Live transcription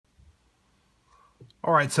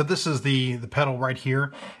All right, so this is the pedal right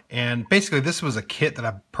here, and basically this was a kit that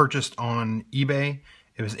I purchased on eBay.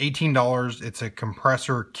 It was $18. It's a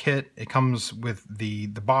compressor kit. It comes with the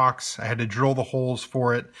box. I had to drill the holes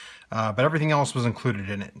for it, but everything else was included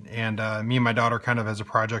in it. And me and my daughter kind of as a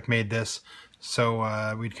project made this,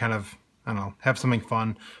 so we'd kind of, I don't know, have something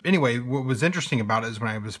fun. Anyway, what was interesting about it is when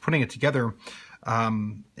I was putting it together,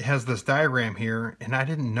 it has this diagram here, and I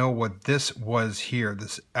didn't know what this was here,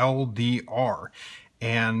 this LDR.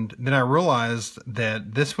 And then I realized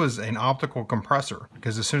that this was an optical compressor,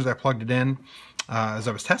 because as soon as I plugged it in, as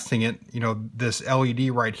I was testing it, you know, this LED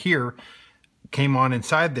right here came on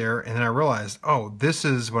inside there, and then I realized, oh, this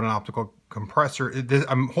is what an optical compressor is.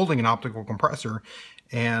 I'm holding an optical compressor,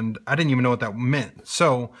 and I didn't even know what that meant.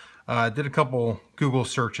 So did a couple Google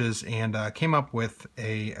searches and came up with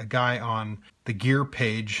a guy on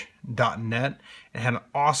thegearpage.net and had an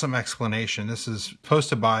awesome explanation. This is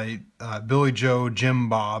posted by Billy Joe Jim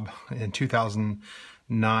Bob in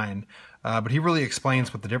 2009. But he really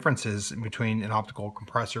explains what the difference is between an optical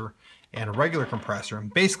compressor and a regular compressor.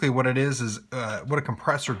 And basically what it is what a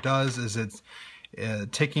compressor does is it's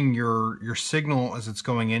taking your signal as it's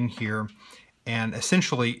going in here, and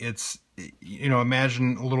essentially it's, you know,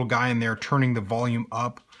 imagine a little guy in there turning the volume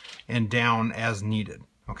up and down as needed.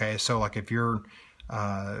 Okay, so like if you're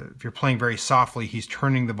playing very softly, he's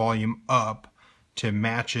turning the volume up to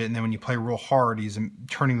match it, and then when you play real hard, he's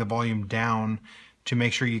turning the volume down to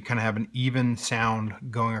make sure you kind of have an even sound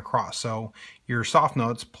going across. So your soft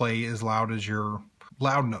notes play as loud as your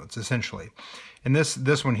loud notes, essentially. And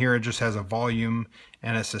this one here, it just has a volume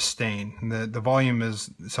and a sustain. The volume is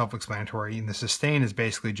self-explanatory, and the sustain is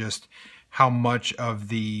basically just how much of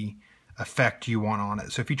the effect you want on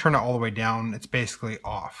it. So if you turn it all the way down, it's basically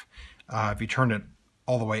off. If you turn it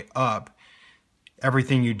all the way up,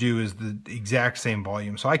 everything you do is the exact same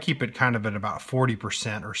volume. So I keep it kind of at about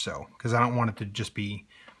 40% or so, because I don't want it to just be,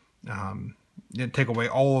 take away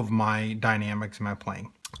all of my dynamics in my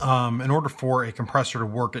playing. In order for a compressor to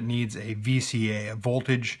work, it needs a VCA, a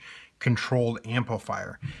voltage controlled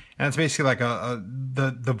amplifier. And it's basically like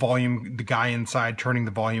the volume, the guy inside turning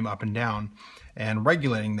the volume up and down and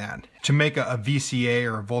regulating that. To make a VCA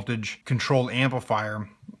or a voltage controlled amplifier,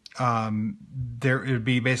 there it would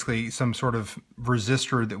be basically some sort of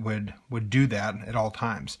resistor that would do that at all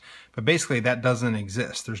times. But basically that doesn't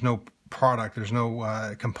exist. There's no product, there's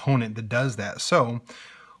no component that does that. So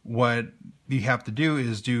what you have to do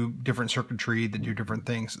is do different circuitry that do different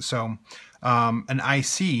things. So an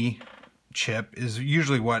IC chip is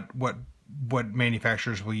usually what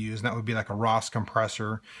manufacturers will use, and that would be like a Ross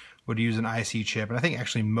compressor would use an IC chip. And I think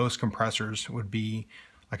actually most compressors would be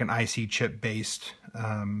like an IC chip based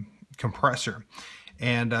compressor.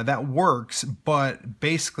 And that works, but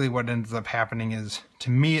basically what ends up happening is, to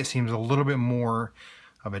me, it seems a little bit more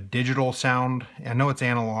of a digital sound. I know it's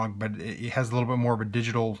analog, but it has a little bit more of a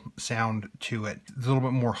digital sound to it. It's a little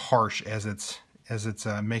bit more harsh as it's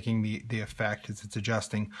making the effect, as it's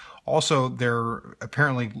adjusting. Also, they're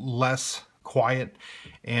apparently less quiet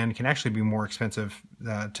and can actually be more expensive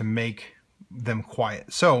to make them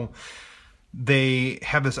quiet. So they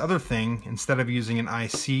have this other thing, instead of using an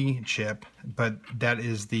IC chip, but that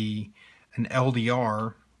is an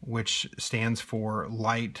LDR, which stands for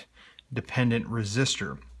light dependent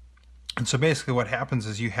resistor. And so basically what happens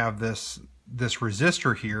is you have this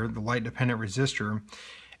resistor here, the light dependent resistor,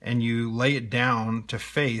 and you lay it down to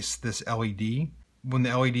face this LED. When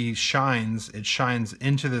the LED shines, it shines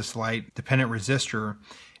into this light dependent resistor.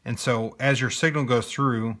 And so as your signal goes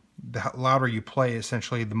through, the louder you play,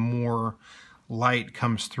 essentially, the more light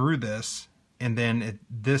comes through this. And then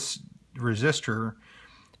this resistor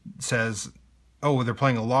says, oh, they're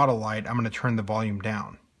playing a lot of light, I'm going to turn the volume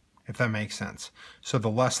down, if that makes sense. So the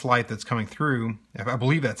less light that's coming through, I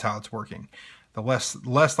believe that's how it's working. The less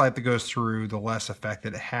light that goes through, the less effect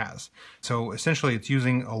that it has. So essentially it's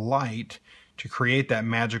using a light to create that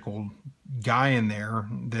magical guy in there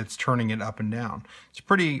that's turning it up and down. It's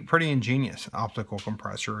pretty ingenious optical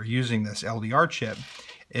compressor using this LDR chip,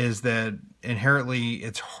 is that inherently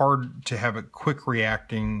it's hard to have a quick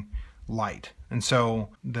reacting light. And so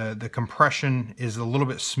the compression is a little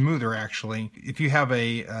bit smoother, actually. If you have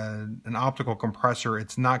an optical compressor,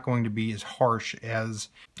 it's not going to be as harsh as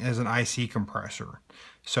an IC compressor.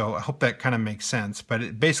 So I hope that kind of makes sense.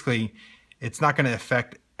 But basically, it's not going to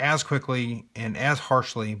affect as quickly and as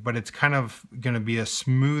harshly, but it's kind of going to be a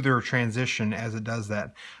smoother transition as it does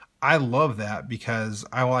that. I love that because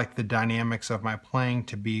I like the dynamics of my playing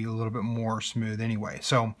to be a little bit more smooth anyway.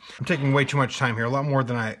 So I'm taking way too much time here, a lot more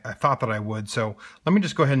than I thought that I would. So let me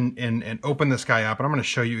just go ahead and open this guy up, and I'm going to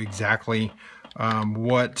show you exactly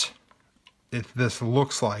what this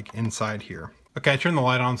looks like inside here. Okay, I turned the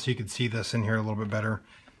light on so you can see this in here a little bit better.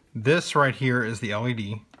 This right here is the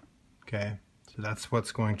LED. Okay, so that's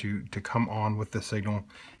what's going to come on with the signal.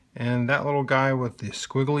 And that little guy with the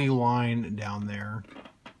squiggly line down there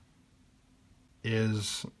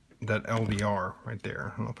is that LDR right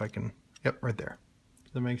there. I don't know if I can, yep, right there.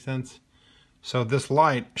 Does that make sense? So this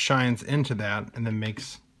light shines into that and then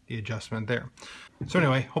makes the adjustment there. So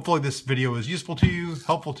anyway, hopefully this video is useful to you,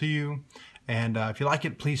 helpful to you. And if you like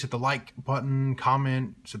it, please hit the like button,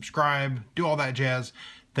 comment, subscribe, do all that jazz.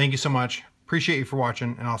 Thank you so much. Appreciate you for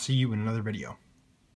watching, and I'll see you in another video.